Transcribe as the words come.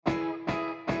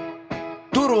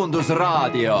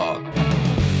Turundusraadio.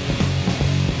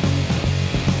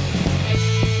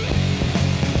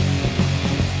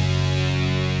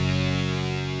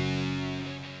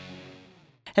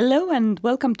 Hello and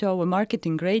welcome to our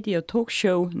Marketing Radio talk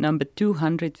show number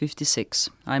 256.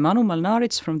 I'm Anu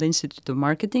Malnaarits from the Institute of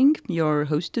Marketing, your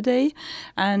host today,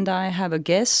 and I have a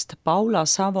guest, Paula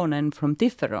Savonen from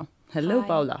Differo. Hello, Hi.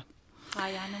 Paula.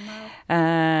 Hi, Anu.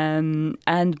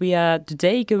 And we are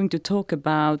today going to talk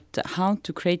about how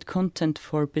to create content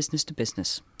for business to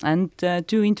business. And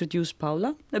to introduce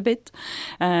Paula a bit,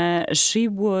 she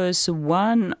was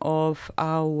one of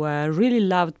our really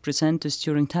loved presenters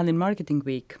during Tallinn Marketing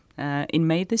Week in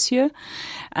May this year.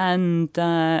 And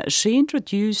she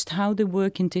introduced how they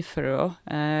work in Differo,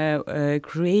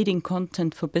 creating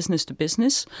content for business to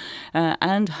business,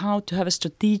 and how to have a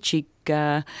strategic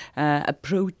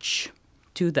approach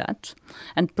to that.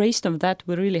 And based on that,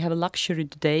 we really have a luxury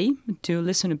today to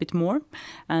listen a bit more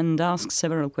and ask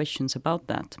several questions about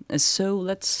that. So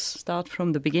let's start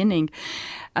from the beginning.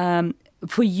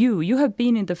 For you have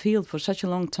been in the field for such a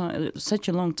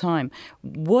long time.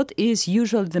 What is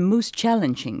usually the most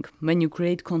challenging when you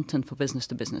create content for business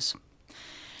to business?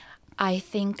 I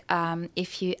think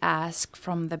if you ask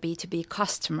from the B2B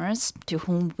customers to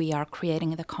whom we are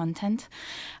creating the content,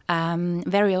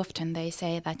 very often they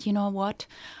say that, you know what,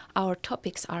 our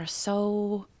topics are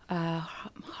so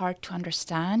hard to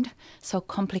understand, so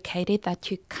complicated that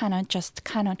you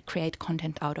cannot create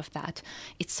content out of that.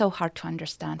 It's so hard to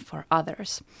understand for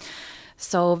others.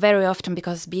 So very often,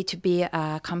 because B2B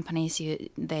companies,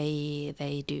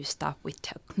 they do stuff with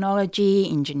technology,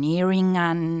 engineering,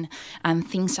 and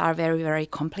things are very, very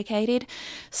complicated.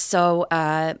 So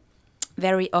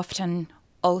very often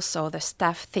also the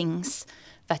staff thinks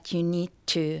that you need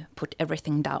to put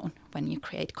everything down when you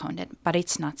create content, but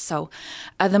it's not so.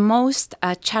 The most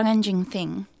challenging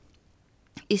thing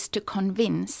is to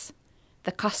convince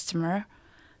the customer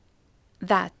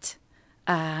that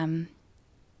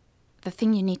the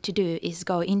thing you need to do is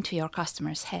go into your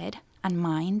customer's head and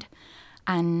mind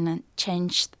and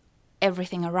change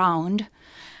everything around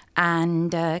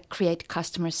and create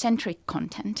customer-centric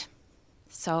content.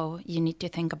 So you need to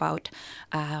think about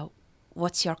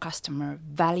what's your customer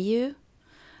value,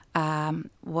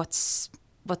 what's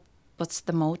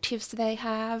the motives they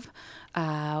have,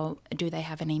 do they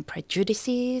have any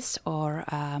prejudices, or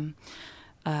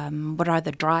what are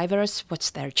the drivers,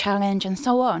 what's their challenge, and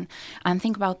so on. And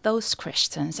think about those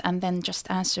questions and then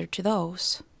just answer to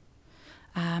those.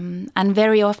 And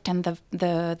very often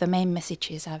the main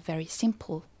messages are very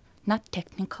simple, not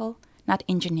technical, not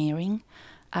engineering,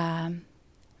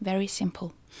 very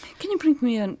simple. Can you bring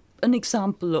me an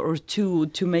example or two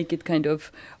to make it kind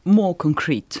of more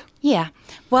concrete? Yeah.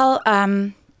 Well,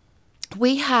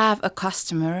 we have a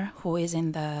customer who is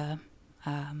in the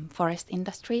forest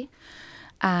industry,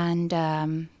 and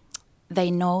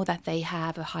they know that they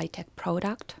have a high-tech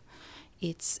product.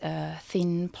 It's a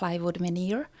thin plywood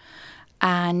veneer,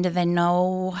 and they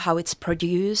know how it's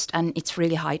produced, and it's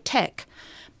really high-tech.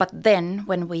 But then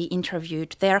when we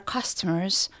interviewed their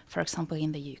customers, for example,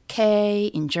 in the UK,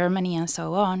 in Germany, and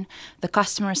so on, the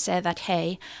customers said that,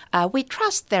 hey, we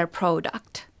trust their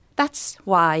product. That's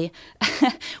why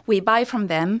we buy from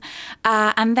them.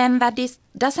 And then that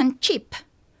doesn't chip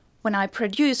when I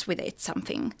produce with it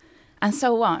something, and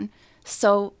so on.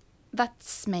 So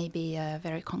that's maybe a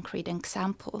very concrete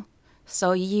example.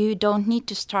 So you don't need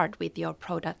to start with your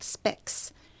product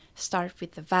specs. Start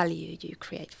with the value you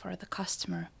create for the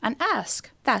customer and ask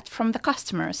that from the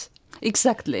customers.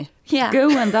 Exactly. Yeah.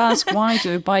 Go and ask why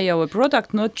do you buy our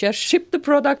product, not just ship the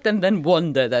product and then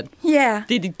wonder that,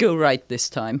 did it go right this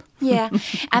time? Yeah.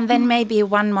 And then maybe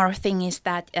one more thing is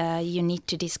that you need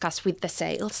to discuss with the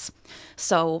sales.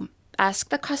 So ask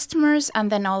the customers and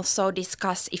then also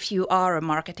discuss if you are a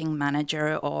marketing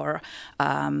manager or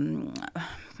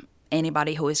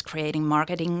anybody who is creating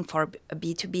marketing for a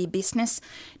B2B business,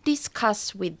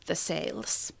 discuss with the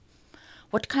sales.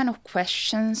 What kind of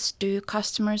questions do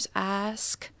customers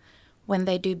ask when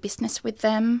they do business with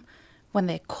them, when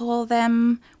they call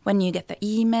them, when you get the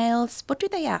emails? What do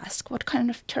they ask? What kind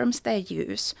of terms they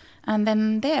use? And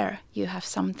then there you have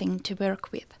something to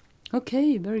work with.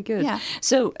 Okay, very good. Yeah.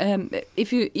 So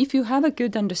if you have a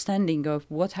good understanding of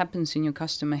what happens in your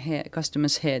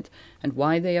customer's head and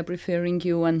why they are preferring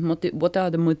you and what are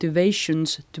the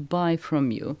motivations to buy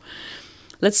from you,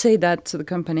 let's say that the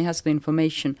company has the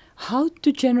information, how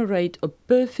to generate a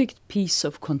perfect piece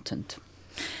of content?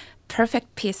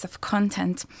 Perfect piece of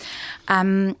content.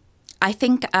 I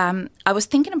think I was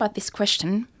thinking about this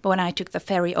question when I took the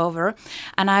ferry over,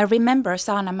 and I remember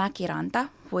Saana Mäkiranta,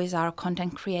 who is our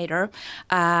content creator.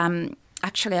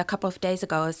 actually a couple of days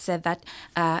ago said that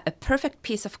a perfect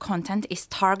piece of content is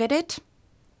targeted,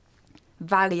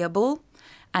 valuable,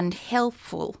 and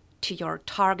helpful to your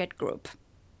target group.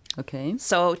 Okay.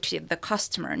 So to the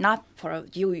customer, not for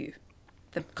you,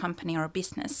 the company or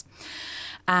business.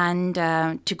 And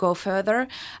to go further,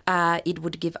 it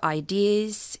would give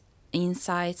ideas,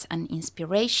 insights, and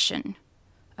inspiration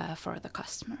for the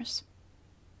customers.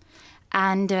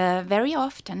 And very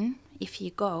often, if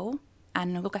you go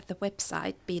and look at the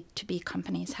website B2B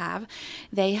companies have,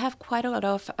 they have quite a lot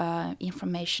of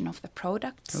information of the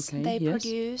products they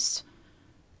produce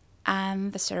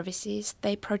and the services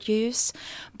they produce.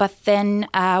 But then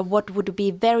what would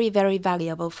be very, very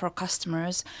valuable for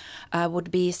customers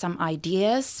would be some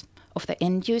ideas of the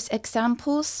end-use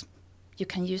examples. You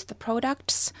can use the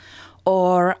products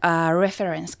or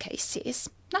reference cases.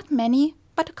 Not many,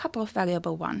 but a couple of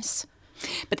valuable ones.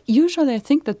 But usually I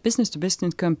think that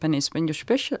business-to-business companies, when you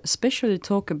especially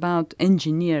talk about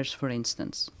engineers, for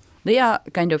instance, they are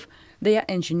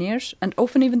engineers, and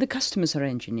often even the customers are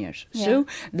engineers. Yeah. So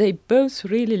they both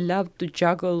really love to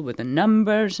juggle with the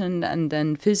numbers and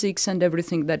then physics and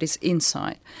everything that is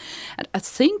inside. And I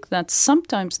think that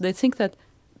sometimes they think that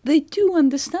they do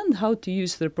understand how to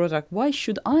use their product. Why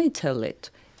should I tell it?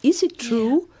 Is it true?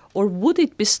 Yeah. Or would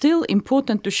it be still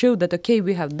important to show that, okay,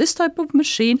 we have this type of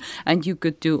machine and you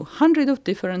could do 100 of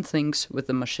different things with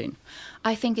the machine?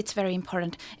 I think it's very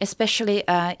important, especially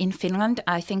in Finland.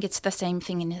 I think it's the same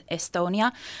thing in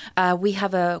Estonia. We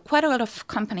have quite a lot of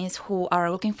companies who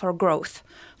are looking for growth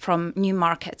from new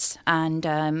markets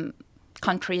and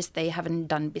countries they haven't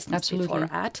done business before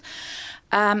at.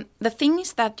 The thing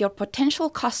is that your potential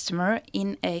customer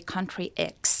in a country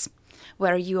X,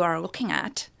 where you are looking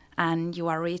at, and you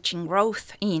are reaching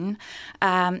growth in,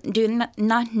 do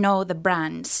not know the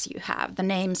brands you have, the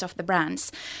names of the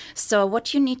brands. So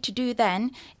what you need to do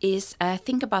then is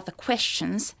think about the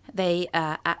questions they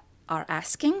are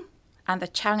asking and the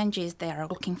challenges they are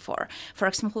looking for. For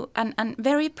example, a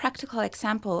very practical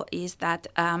example is that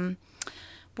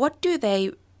what do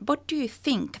you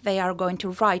think they are going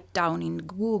to write down in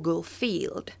Google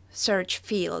search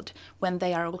field, when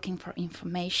they are looking for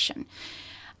information?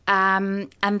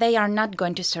 And they are not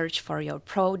going to search for your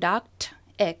product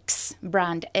X,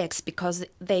 brand X, because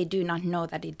they do not know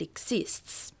that it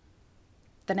exists,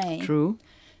 the name. True.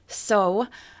 So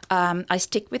I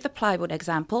stick with the plywood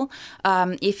example.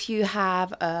 If you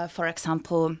have, for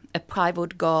example, a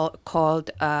plywood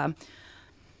called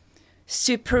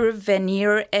Super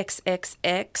Veneer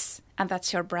XXX, and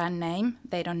that's your brand name,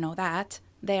 they don't know that.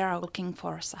 They are looking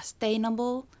for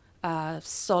sustainable,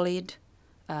 solid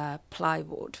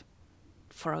plywood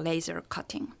for laser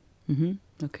cutting. Mm-hmm.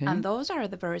 Okay. And those are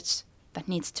the words that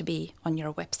needs to be on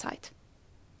your website.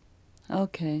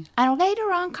 Okay. And later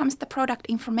on comes the product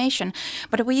information.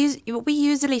 But we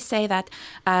usually say that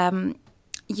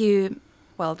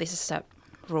this is a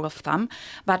rule of thumb,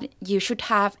 but you should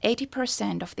have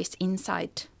 80% of this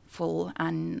insightful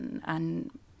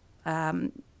and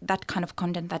that kind of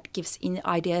content that gives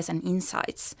ideas and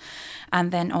insights,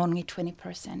 and then only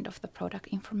 20% of the product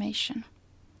information.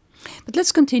 But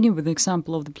let's continue with the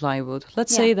example of the plywood.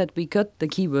 Let's say that we got the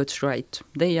keywords right.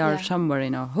 They are somewhere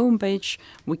in our homepage.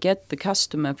 We get the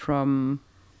customer from,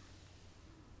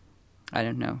 I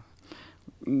don't know,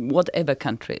 whatever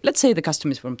country. Let's say the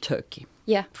customer is from Turkey.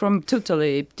 Yeah. From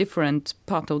totally different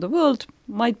part of the world,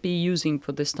 might be using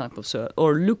for this type of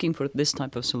or looking for this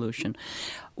type of solution.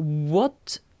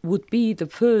 What would be the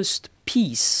first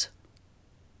piece?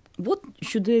 What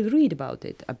should they read about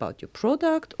it? About your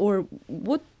product, or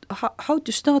what? How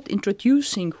to start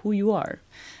introducing who you are?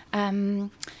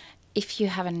 If you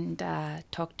haven't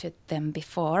talked to them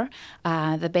before,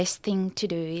 the best thing to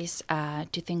do is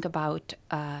to think about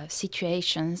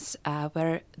situations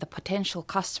where the potential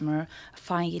customer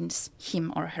finds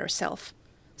him or herself.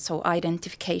 So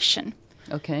identification.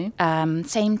 Okay.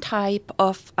 Same type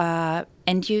of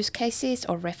end-use cases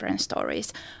or reference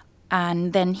stories.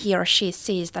 And then he or she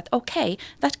sees that, okay,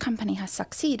 that company has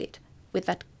succeeded with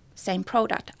that same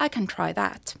product. I can try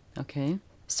that. Okay.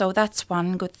 So that's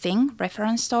one good thing,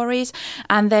 reference stories.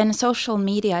 And then social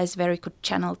media is a very good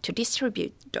channel to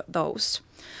distribute those.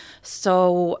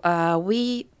 So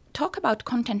we talk about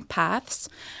content paths.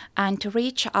 And to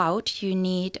reach out, you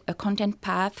need a content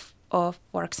path of,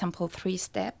 for example, 3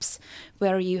 steps,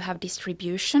 where you have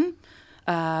distribution,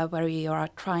 where you are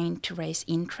trying to raise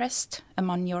interest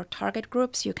among your target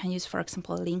groups. You can use, for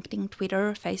example, LinkedIn,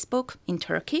 Twitter, Facebook in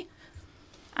Turkey.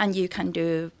 And you can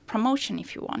do promotion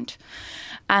if you want.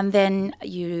 And then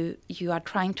you are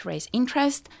trying to raise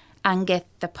interest and get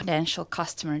the potential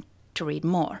customer to read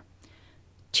more.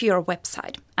 to your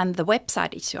website, and the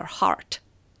website is your heart.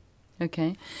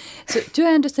 Okay. So do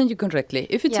I understand you correctly?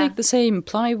 If you take the same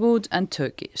plywood and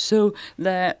turkey, so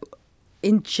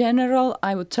in general,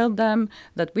 I would tell them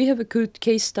that we have a good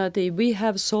case study. We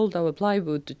have sold our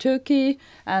plywood to Turkey,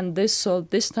 and this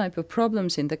solved this type of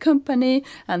problems in the company.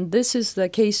 And this is the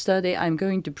case study I'm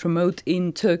going to promote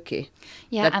in Turkey.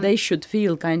 Yeah, that they should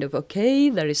feel kind of,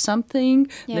 okay, there is something.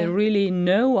 Yeah. They really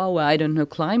know our, I don't know,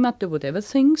 climate or whatever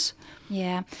things.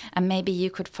 Yeah, and maybe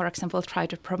you could, for example, try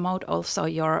to promote also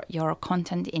your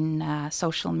content in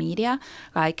social media,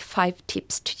 like 5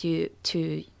 tips to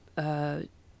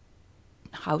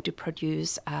how to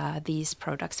produce these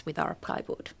products with our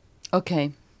plywood.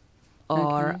 Okay.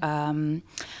 Or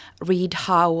read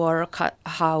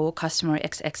how customer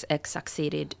XXX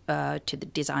succeeded to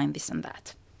design this and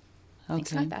that. Okay.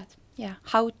 Things like that. Yeah.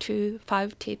 How to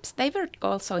 5 tips. They work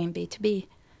also in B2B.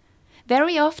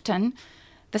 Very often,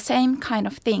 the same kind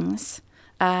of things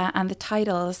and the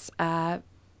titles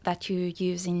that you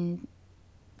use in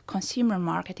consumer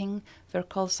marketing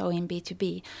work also in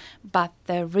B2B, but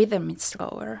the rhythm is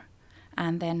slower,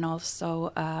 and then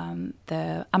also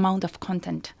the amount of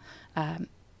content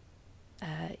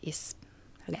is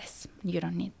less. You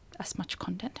don't need as much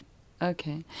content.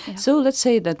 Okay, yeah. So let's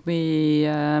say that we,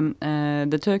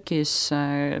 the Turkish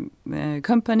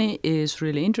company is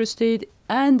really interested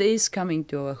and is coming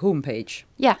to a homepage.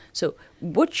 Yeah. So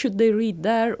what should they read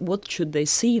there? What should they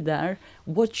see there?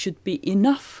 What should be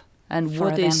enough? And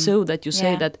what is so that you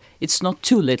say that it's not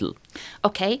too little?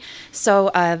 Okay,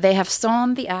 so they have saw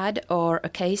the ad or a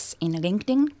case in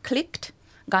LinkedIn, clicked,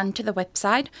 gone to the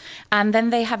website, and then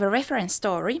they have a reference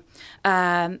story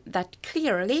that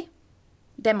clearly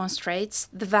demonstrates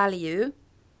the value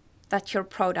that your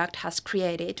product has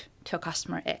created to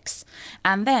customer X.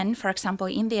 And then, for example,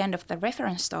 in the end of the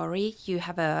reference story, you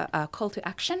have a call to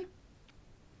action.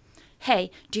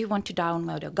 Hey, do you want to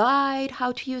download a guide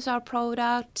how to use our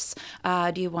products?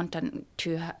 Do you want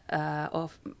to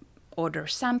order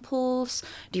samples?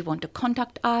 Do you want to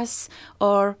contact us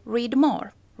or read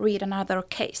more? Read another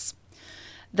case.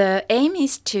 The aim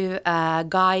is to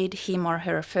guide him or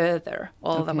her further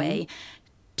all the way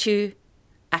to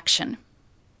action.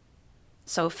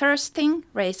 So first thing,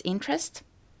 raise interest.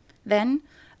 Then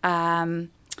offer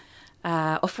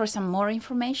some more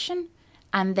information.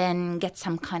 And then get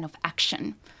some kind of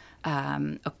action,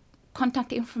 a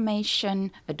contact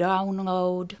information, a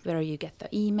download, where you get the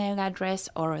email address,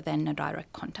 or then a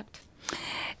direct contact.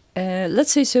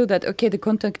 Let's say so that, okay, the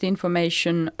contact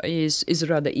information is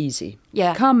rather easy.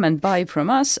 Yeah. Come and buy from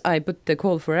us. I put the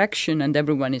call for action and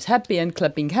everyone is happy and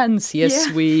clapping hands.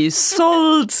 Yes, we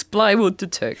sold plywood to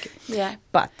Turkey. Yeah.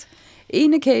 But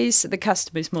in a case, the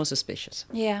customer is more suspicious.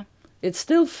 Yeah. It's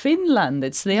still Finland.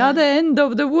 It's the other end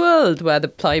of the world where the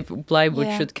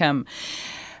plywood should come.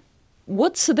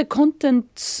 What's the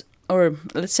content, or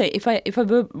let's say, if I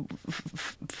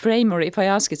frame or if I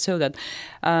ask it so that,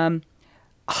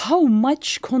 how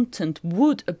much content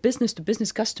would a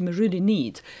business-to-business customer really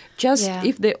need? Just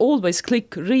if they always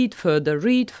click read further,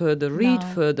 read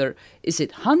further. Is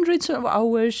it hundreds of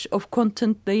hours of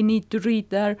content they need to read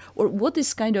there? Or what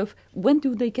is kind of, when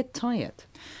do they get tired?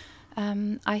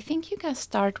 I think you can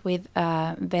start with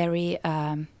very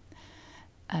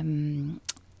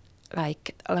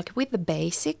like with the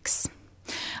basics.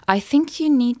 I think you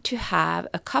need to have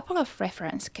a couple of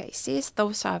reference cases.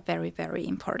 Those are very, very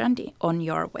important on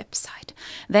your website.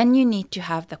 Then you need to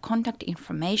have the contact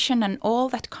information and all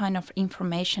that kind of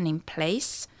information in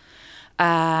place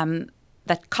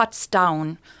that cuts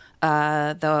down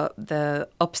the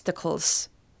obstacles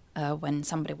when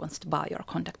somebody wants to buy or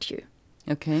contact you.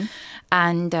 Okay.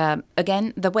 And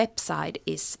again, the website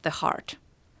is the heart.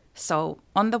 So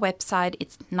on the website,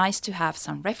 it's nice to have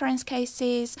some reference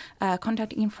cases,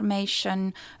 contact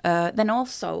information, then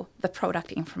also the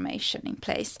product information in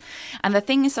place. And the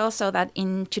thing is also that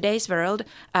in today's world,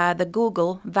 the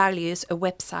Google values a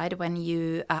website when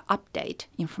you update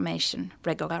information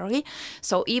regularly.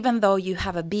 So even though you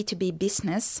have a B2B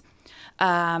business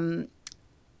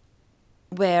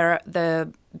where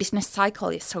the business cycle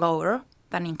is slower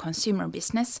than in consumer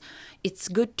business, it's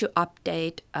good to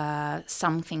update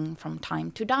something from time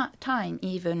to time,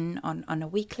 even on a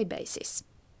weekly basis,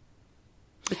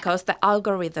 because the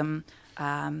algorithm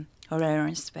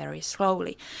learns very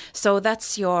slowly. So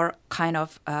that's your kind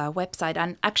of website.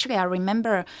 And actually, I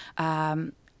remember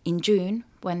in June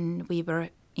when we were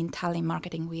in Tallinn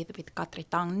marketing with Katri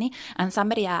Tangni, and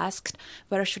somebody asked,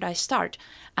 where should I start?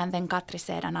 And then Katri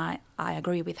said, and I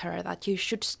agree with her, that you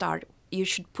should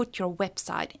put your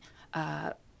website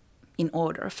in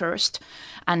order first,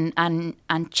 and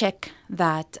check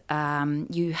that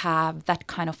you have that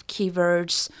kind of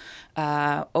keywords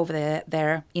over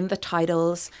there in the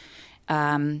titles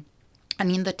and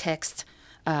in the text,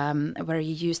 where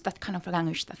you use that kind of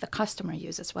language that the customer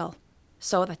uses as well,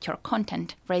 so that your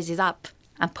content raises up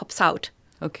and pops out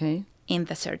in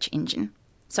the search engine.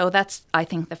 So that's, I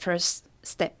think, the first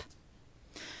step.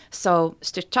 So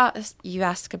you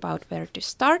ask about where to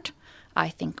start. I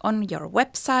think on your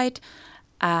website,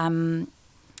 and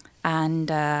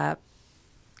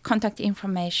contact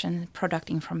information, product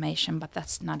information, but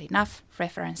that's not enough.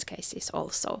 Reference cases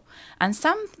also. And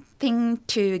something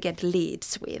to get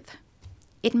leads with.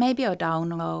 It may be a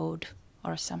download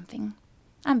or something.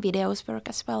 And videos work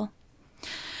as well.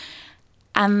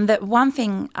 And the one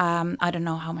thing, I don't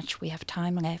know how much we have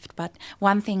time left, but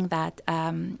one thing that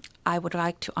I would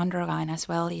like to underline as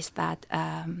well is that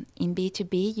in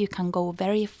B2B, you can go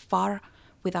very far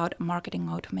without marketing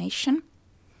automation.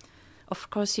 Of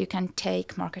course, you can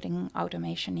take marketing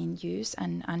automation in use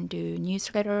and do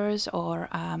newsletters or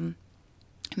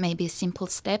maybe simple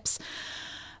steps,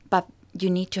 but you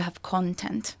need to have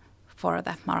content for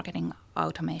that marketing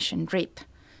automation drip.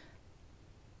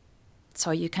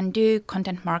 So you can do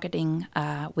content marketing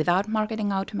without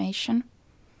marketing automation,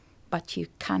 but you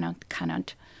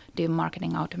cannot do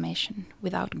marketing automation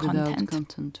without content. Without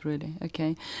content, really.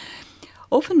 Okay.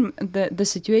 Often the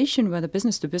situation where the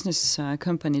business-to-business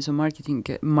companies or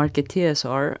marketeers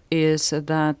are is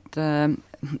that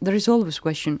there is always a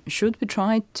question, should we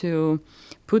try to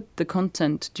put the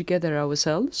content together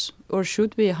ourselves, or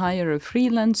should we hire a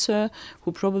freelancer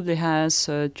who probably has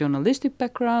a journalistic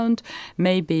background,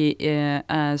 maybe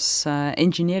as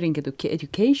engineering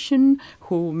education,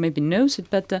 who maybe knows it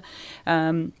better?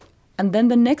 And then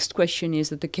the next question is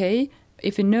that, okay,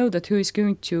 if you know that who is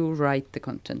going to write the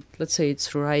content, let's say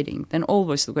it's writing, then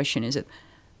always the question is,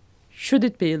 should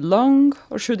it be long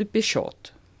or should it be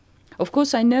short? Of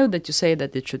course, I know that you say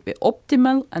that it should be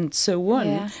optimal and so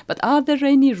on, but are there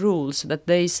any rules that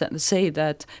they say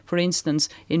that, for instance,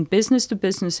 in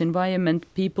business-to-business environment,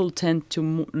 people tend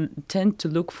to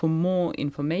look for more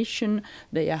information,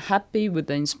 they are happy with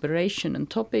the inspiration and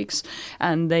topics,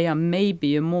 and they are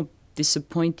maybe more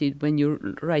disappointed when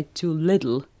you write too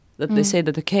little? That they say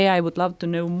that, okay, I would love to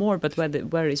know more, but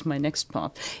where is my next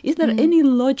part? Is there any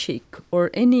logic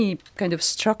or any kind of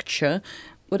structure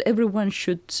what everyone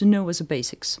should know as a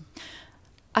basics?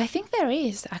 I think there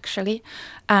is, actually.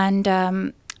 And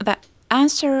the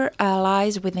answer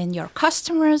lies within your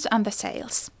customers and the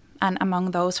sales, and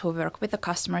among those who work with the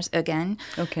customers again.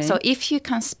 Okay. So if you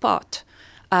can spot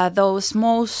those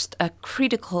most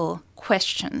critical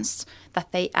questions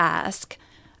that they ask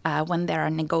when they are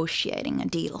negotiating a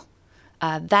deal,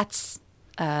 those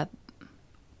are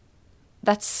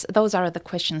the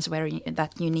questions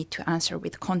that you need to answer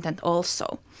with content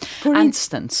also. For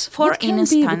instance, what can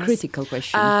be the critical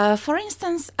question? For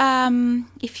instance,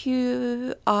 if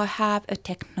you have a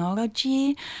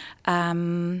technology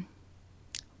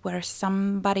where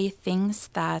somebody thinks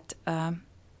that,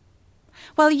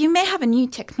 you may have a new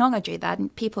technology that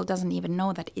people doesn't even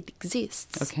know that it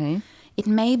exists. Okay. It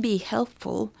may be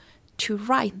helpful to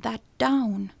write that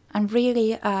down and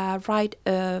really write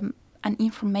an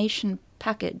information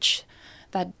package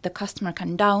that the customer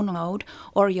can download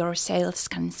or your sales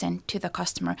can send to the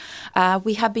customer.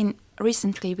 We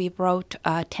wrote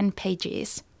 10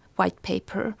 pages white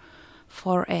paper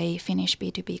for a Finnish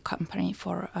B2B company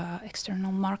for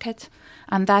external market.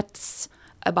 And that's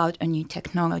about a new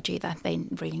technology that they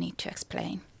really need to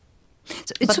explain.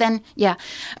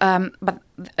 But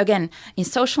again, in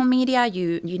social media,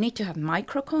 you need to have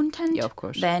micro content. Yeah, of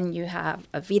course. Then you have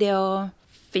a video,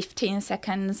 15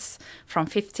 seconds, from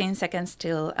 15 seconds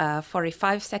till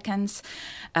 45 seconds.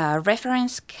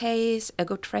 Reference case, a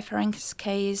good reference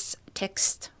case,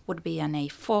 text would be an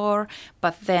A4.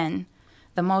 But then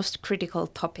the most critical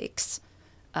topics,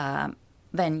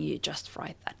 then you just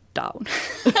write that down.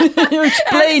 You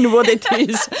explain what it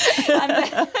is.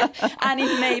 and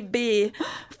it may be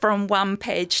from 1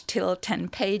 page till 10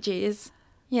 pages.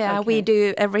 Yeah, okay. We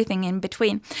do everything in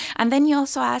between. And then you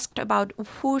also asked about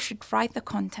who should write the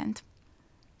content.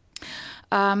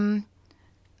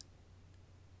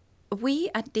 We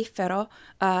at Differo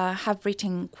have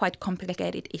written quite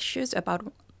complicated issues,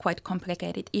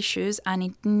 and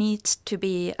it needs to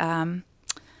be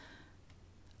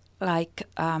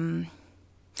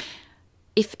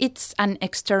if it's an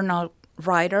external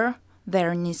writer,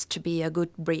 there needs to be a good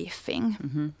briefing.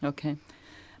 Mm-hmm. Okay.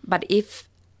 But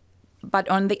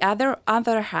on the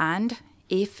other hand,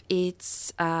 if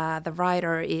it's the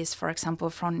writer is, for example,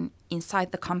 from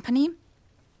inside the company,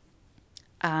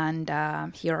 and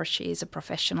he or she is a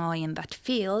professional in that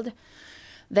field,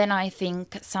 then I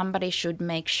think somebody should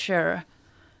make sure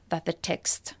that the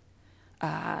text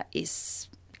is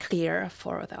clear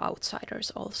for the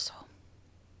outsiders also.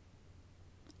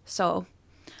 So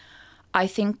I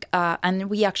think, and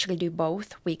we actually do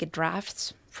both. We get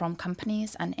drafts from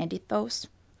companies and edit those.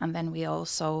 And then we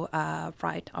also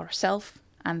write ourselves,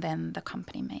 and then the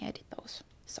company may edit those.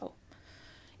 So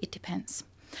it depends.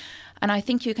 And I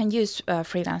think you can use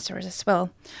freelancers as well.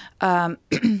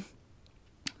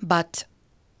 But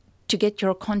to get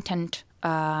your content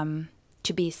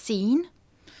to be seen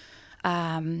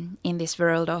in this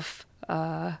world of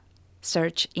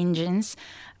search engines,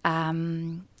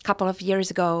 couple of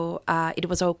years ago, it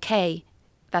was okay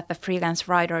that the freelance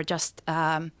writer just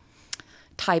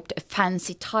typed a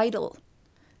fancy title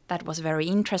that was very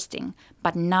interesting.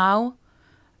 But now,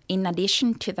 in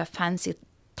addition to the fancy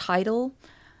title,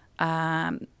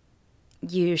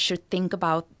 you should think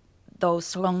about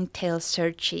those long tail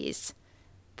searches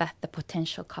that the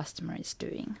potential customer is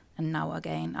doing. And now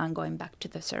again, I'm going back to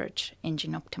the search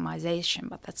engine optimization,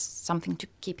 but that's something to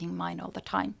keep in mind all the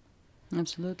time.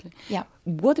 Absolutely. Yeah.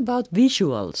 What about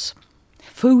visuals?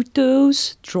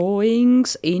 Photos,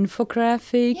 drawings,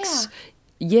 infographics? Yeah.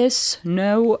 Yes,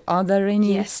 no, are there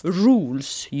any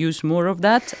rules? Use more of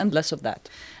that and less of that?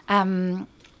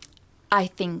 I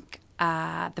think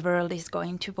the world is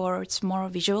going towards more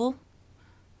visual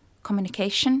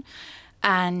communication.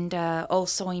 And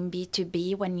also in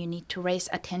B2B, when you need to raise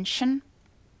attention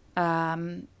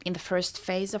in the first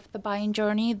phase of the buying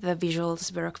journey, the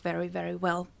visuals work very, very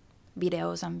well.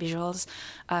 Videos and visuals,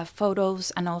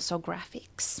 photos and also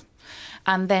graphics.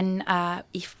 And then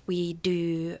if we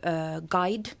do a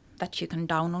guide that you can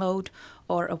download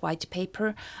or a white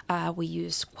paper, we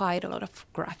use quite a lot of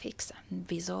graphics and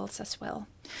visuals as well.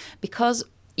 Because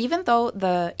even though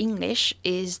the English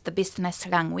is the business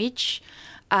language,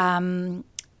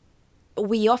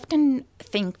 we often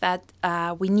think that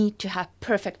we need to have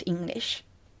perfect English.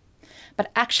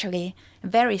 But actually,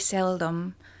 very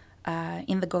seldom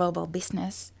in the global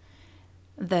business,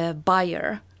 the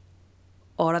buyer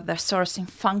or the sourcing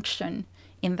function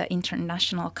in the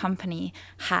international company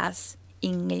has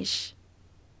English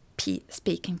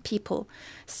speaking people.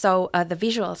 So the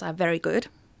visuals are very good,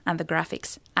 and the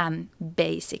graphics and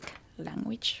basic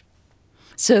language.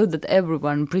 So that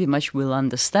everyone pretty much will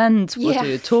understand what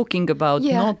you're talking about,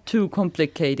 not too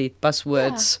complicated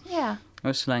buzzwords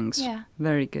or slangs. Yeah.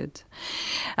 Very good.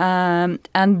 And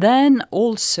then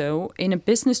also in a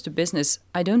business to business,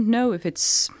 I don't know if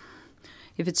it's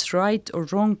right or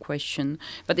wrong question,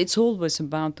 but it's always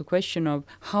about the question of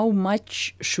how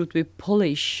much should we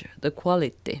polish the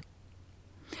quality?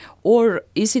 Or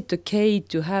is it okay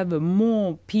to have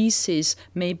more pieces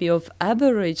maybe of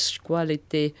average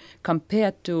quality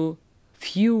compared to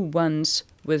few ones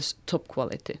with top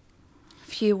quality?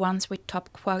 Few ones with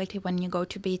top quality when you go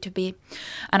to B2B.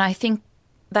 And I think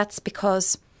that's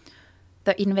because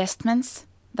the investments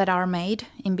that are made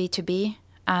in B2B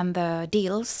and the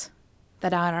deals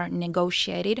that are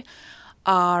negotiated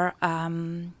are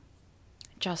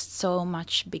just so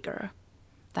much bigger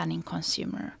than in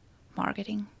consumer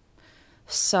marketing.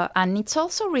 So, and it's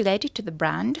also related to the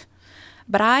brand,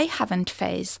 but I haven't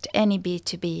faced any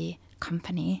B2B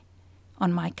company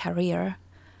on my career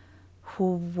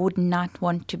who would not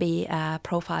want to be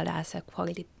profiled as a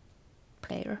quality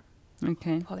player,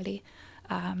 quality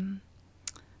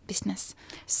business.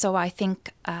 So I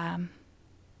think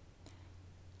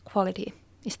quality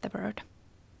is the word.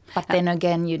 But then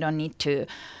again, you don't need to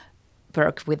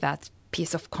work with that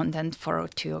piece of content for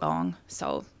too long.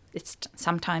 So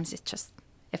sometimes it's just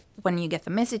when you get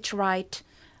the message right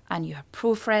and you have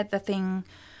proofread the thing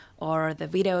or the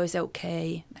video is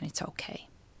okay, then it's okay.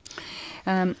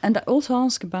 And I also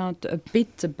ask a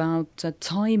bit about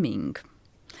timing.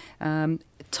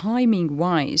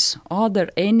 Timing-wise, are there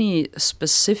any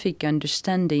specific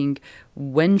understanding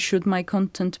when should my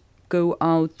content go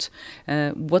out?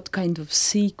 What kind of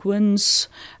sequence?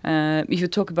 If you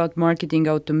talk about marketing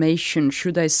automation,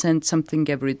 should I send something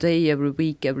every day, every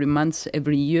week, every month,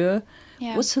 every year?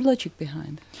 Yeah. What's the logic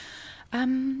behind?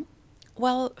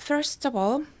 Well, first of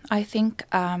all, I think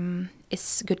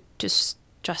it's good to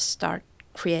just start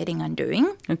creating and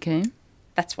doing. Okay.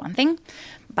 That's one thing,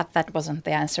 but that wasn't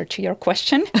the answer to your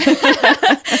question.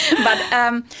 But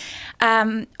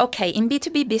okay, in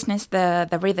B2B business,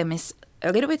 the rhythm is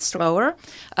a little bit slower.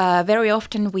 Very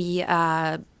often we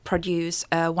produce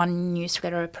one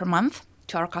newsletter per month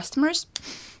to our customers.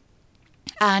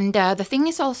 And the thing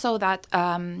is also that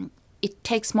it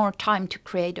takes more time to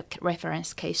create a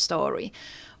reference case story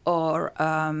or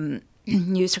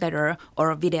newsletter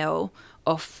or a video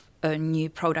of a new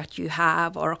product you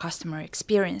have or customer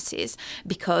experiences,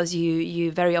 because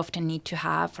you very often need to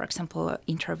have, for example, an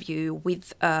interview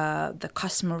with the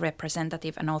customer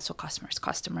representative and also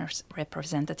customers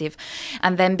representative.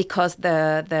 And then because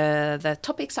the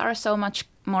topics are so much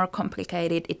more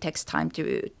complicated, it takes time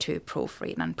to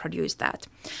proofread and produce that.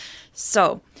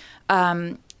 So,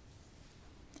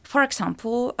 for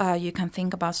example, you can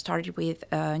think about starting with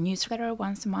a newsletter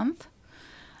once a month.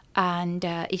 And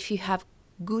if you have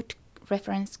good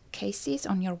reference cases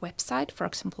on your website, for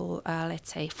example,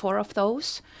 let's say 4 of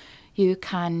those, you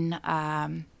can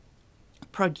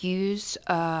produce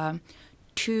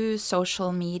 2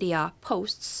 social media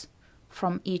posts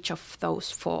from each of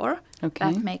those 4.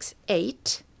 Okay. That makes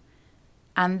 8.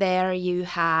 And there you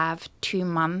have 2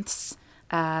 months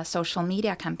social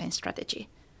media campaign strategy.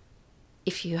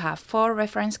 If you have 4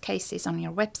 reference cases on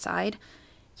your website,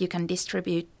 you can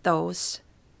distribute those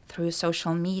through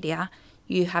social media.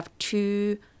 You have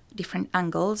 2 different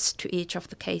angles to each of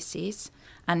the cases.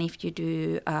 And if you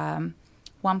do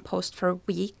 1 post per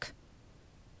week,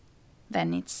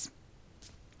 then it's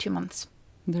 2 months.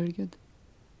 Very good.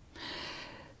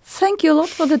 Thank you a lot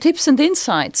for the tips and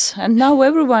insights. And now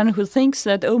everyone who thinks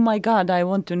that, oh my God, I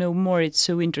want to know more, it's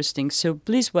so interesting. So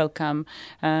please welcome.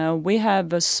 We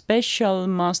have a special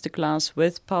masterclass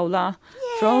with Paula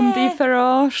from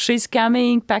Differo. She's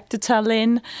coming back to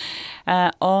Tallinn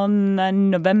on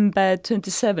November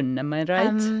 27, am I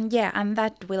right? Yeah, and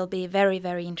that will be very,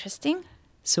 very interesting.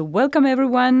 So welcome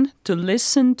everyone to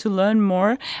listen, to learn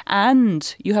more,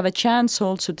 and you have a chance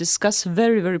also to discuss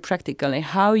very, very practically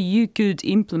how you could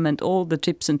implement all the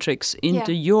tips and tricks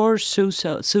into your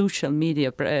social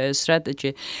media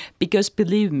strategy, because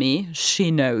believe me, she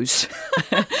knows.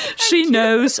 She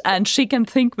knows, and she can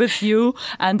think with you,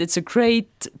 and it's a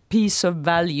great piece of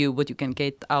value what you can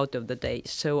get out of the day.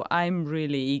 So I'm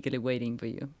really eagerly waiting for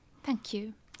you. Thank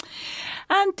you.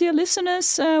 And dear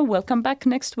listeners, welcome back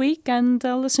next week and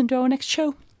listen to our next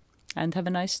show. And have a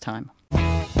nice time.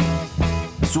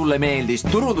 Sulle meeldis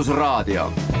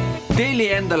Turundusraadio?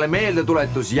 Telli endale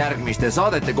meeldetuletus järgmiste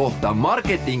saadete kohta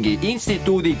Marketingi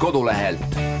Instituudi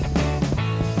kodulehelt.